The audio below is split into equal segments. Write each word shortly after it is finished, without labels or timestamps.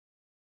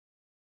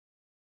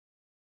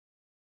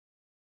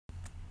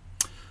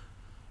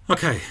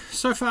Okay,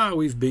 so far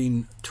we've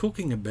been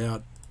talking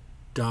about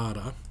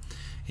data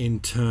in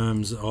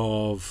terms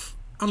of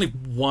only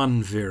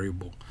one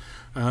variable.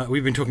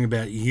 We've been talking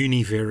about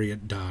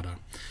univariate data.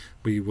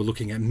 We were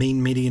looking at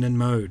mean, median and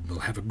mode. We'll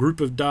have a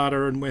group of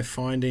data and we're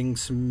finding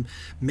some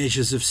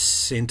measures of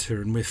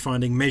center and we're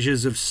finding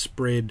measures of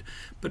spread,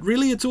 but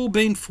really it's all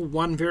been for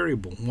one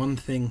variable, one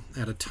thing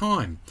at a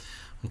time.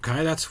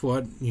 Okay, that's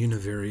what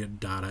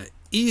univariate data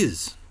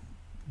is,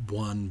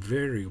 one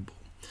variable.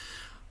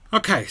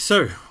 Okay,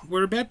 so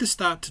we're about to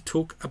start to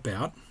talk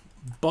about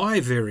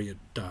bivariate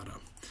data.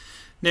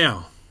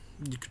 Now,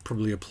 you could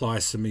probably apply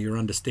some of your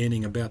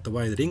understanding about the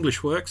way that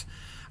English works.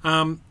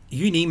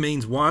 Uni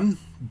means one,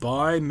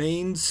 bi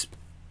means,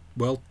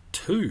 well,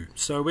 two.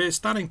 So we're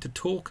starting to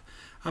talk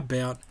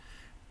about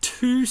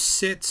two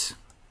sets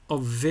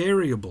of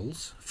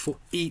variables for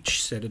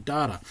each set of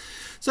data.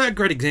 So a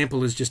great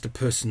example is just a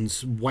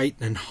person's weight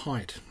and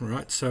height,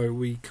 right? So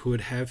we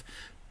could have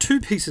two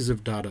pieces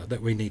of data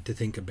that we need to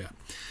think about.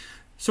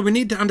 So we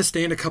need to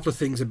understand a couple of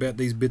things about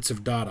these bits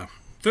of data.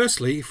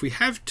 Firstly, if we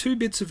have two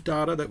bits of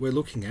data that we're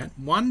looking at,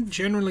 one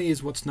generally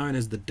is what's known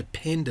as the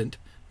dependent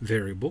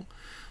variable,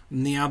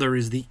 and the other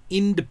is the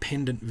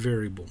independent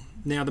variable.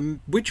 Now,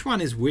 which one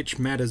is which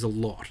matters a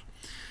lot.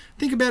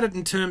 Think about it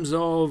in terms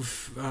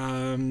of,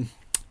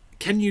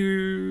 can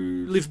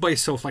you live by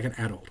yourself like an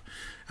adult?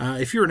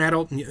 If you're an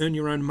adult and you earn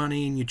your own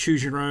money and you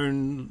choose your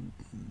own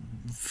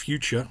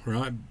future,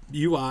 right,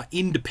 you are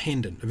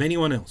independent of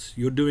anyone else.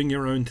 You're doing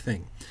your own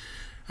thing.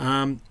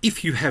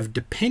 If you have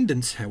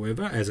dependents,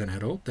 however, as an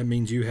adult, that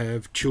means you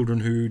have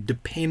children who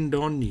depend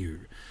on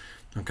you.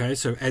 Okay,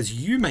 so as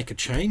you make a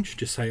change,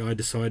 just say I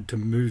decide to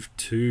move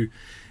to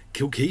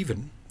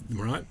Kilkheven,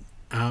 right?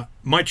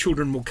 My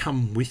children will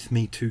come with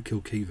me to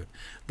Kilkheven.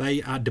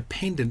 They are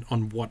dependent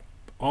on what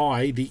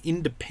I, the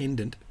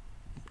independent,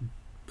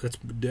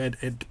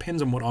 it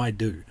depends on what I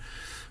do.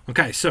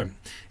 Okay, so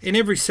in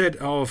every set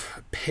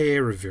of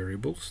pair of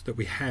variables that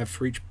we have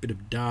for each bit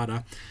of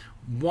data,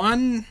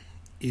 one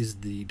is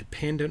the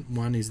dependent,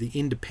 one is the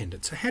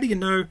independent. So how do you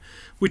know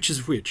which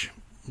is which?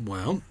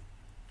 Well,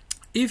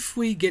 if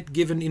we get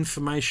given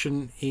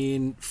information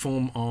in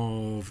form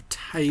of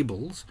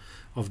tables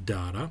of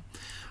data,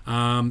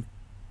 now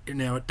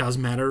it does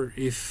matter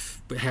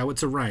how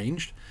it's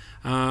arranged.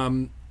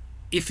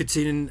 If it's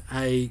in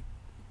a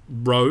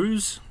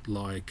rows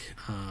like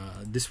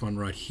this one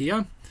right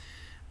here,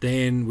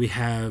 then we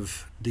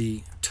have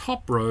the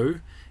top row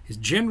is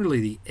generally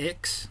the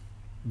X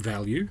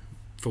value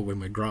for when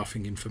we're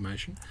graphing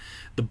information.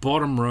 The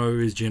bottom row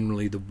is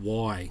generally the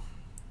Y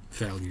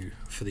value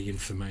for the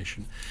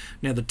information.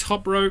 Now the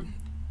top row,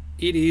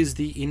 it is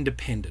the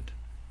independent.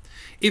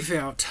 If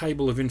our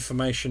table of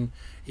information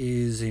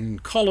is in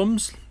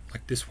columns,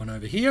 like this one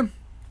over here,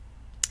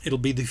 it'll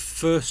be the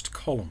first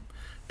column.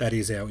 That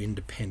is our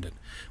independent,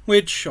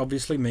 which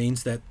obviously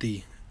means that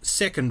the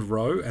second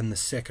row and the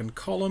second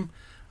column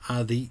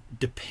are the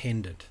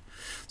dependent.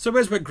 So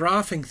as we're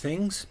graphing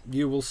things,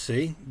 you will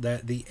see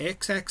that the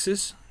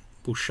x-axis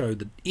will show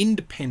the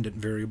independent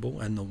variable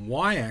and the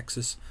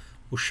y-axis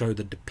will show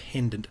the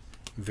dependent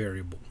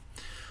variable.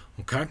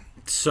 Okay,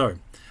 so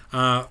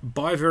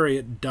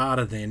bivariate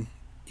data then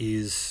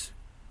is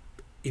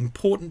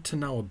important to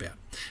know about.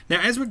 Now,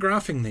 as we're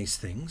graphing these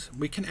things,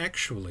 we can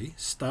actually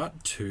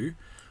start to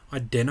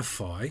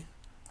identify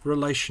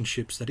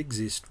relationships that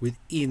exist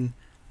within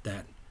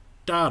that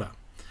data.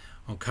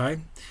 Okay,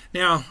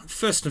 now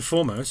first and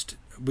foremost,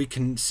 we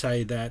can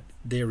say that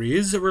there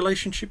is a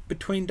relationship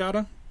between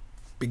data,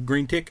 big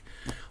green tick,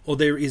 or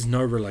there is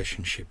no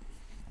relationship,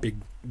 big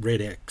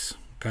red X.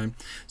 Okay,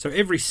 so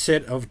every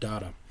set of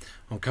data,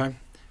 okay,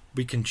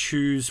 we can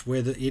choose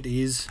whether it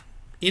is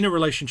in a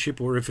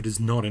relationship or if it is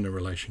not in a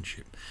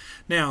relationship.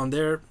 Now,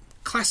 there are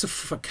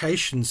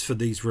classifications for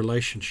these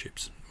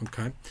relationships,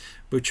 okay,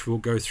 which we'll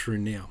go through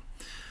now.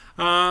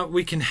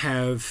 We can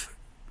have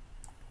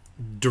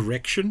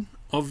direction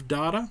of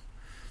data.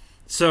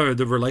 So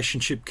the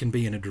relationship can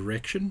be in a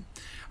direction.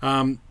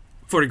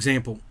 For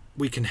example,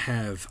 we can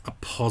have a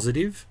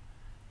positive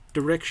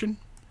direction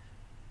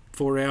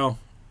for our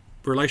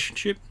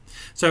relationship.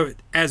 So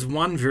as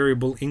one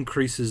variable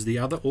increases, the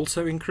other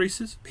also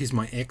increases. Here's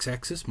my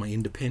x-axis, my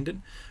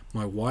independent,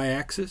 my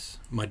y-axis,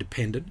 my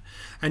dependent.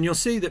 And you'll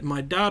see that my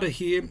data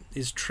here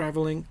is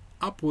traveling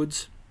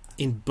upwards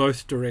in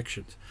both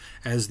directions.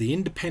 As the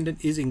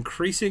independent is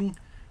increasing,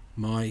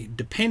 my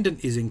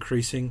dependent is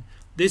increasing.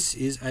 This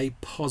is a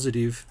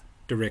positive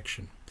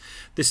direction.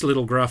 This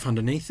little graph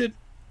underneath it,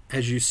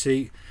 as you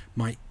see,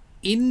 my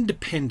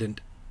independent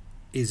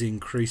is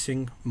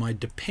increasing, my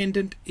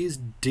dependent is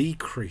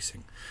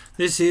decreasing.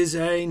 This is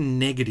a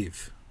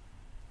negative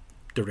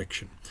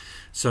direction.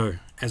 So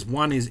as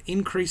one is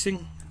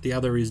increasing, the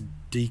other is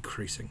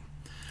decreasing.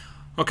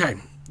 Okay,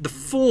 the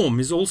form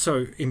is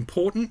also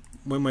important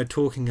when we're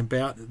talking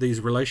about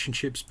these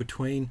relationships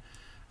between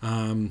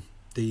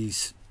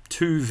these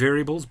two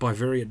variables,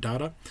 bivariate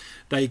data.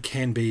 They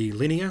can be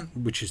linear,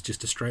 which is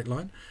just a straight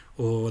line,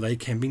 or they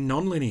can be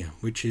non-linear,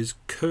 which is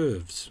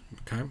curves.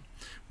 Okay,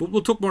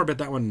 we'll talk more about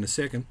that one in a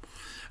second.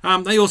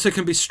 They also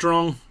can be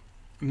strong,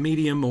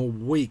 medium, or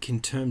weak in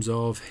terms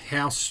of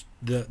how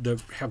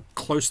how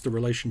close the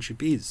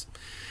relationship is.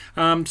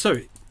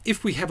 So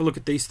if we have a look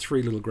at these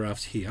three little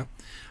graphs here,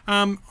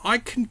 I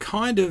can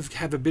kind of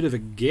have a bit of a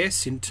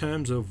guess in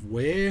terms of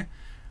where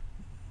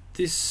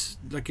this,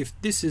 like if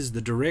this is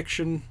the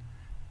direction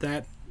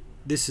that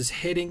this is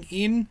heading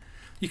in,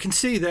 you can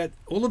see that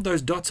all of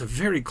those dots are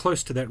very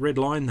close to that red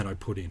line that I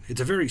put in.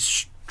 It's a very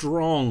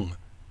strong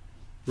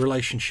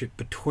relationship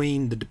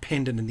between the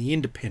dependent and the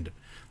independent.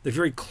 They're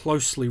very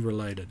closely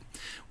related.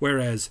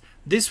 Whereas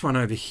this one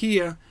over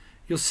here,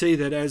 you'll see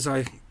that as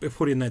I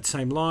put in that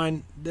same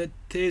line, that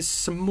there's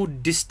some more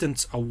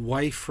distance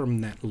away from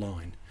that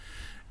line.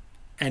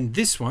 And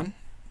this one,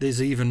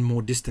 there's even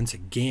more distance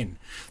again.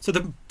 So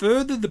the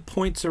further the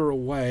points are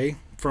away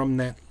from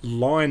that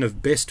line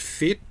of best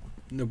fit,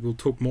 that we'll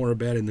talk more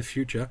about in the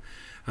future,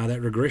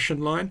 that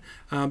regression line,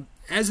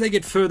 as they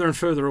get further and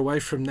further away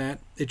from that,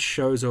 it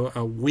shows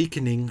a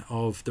weakening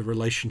of the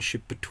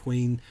relationship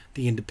between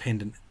the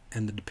independent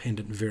and the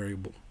dependent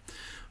variable.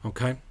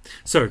 Okay,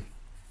 so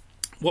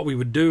what we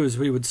would do is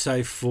we would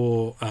say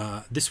for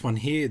this one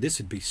here, this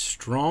would be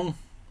strong,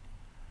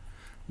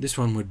 this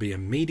one would be a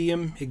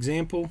medium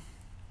example,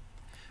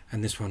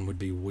 and this one would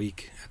be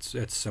weak.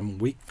 That's some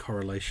weak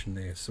correlation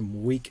there,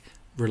 some weak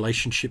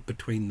relationship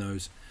between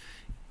those.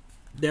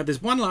 Now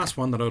there's one last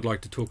one that I'd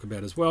like to talk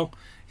about as well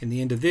in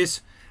the end of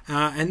this,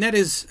 and that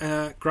is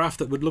a graph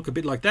that would look a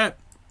bit like that.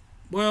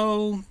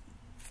 Well,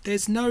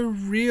 there's no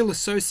real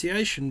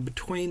association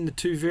between the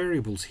two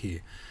variables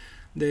here.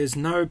 There's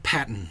no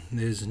pattern,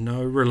 there's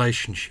no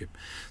relationship.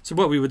 So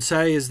what we would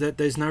say is that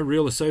there's no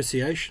real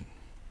association,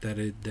 that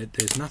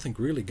there's nothing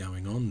really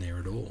going on there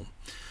at all.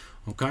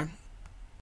 Okay,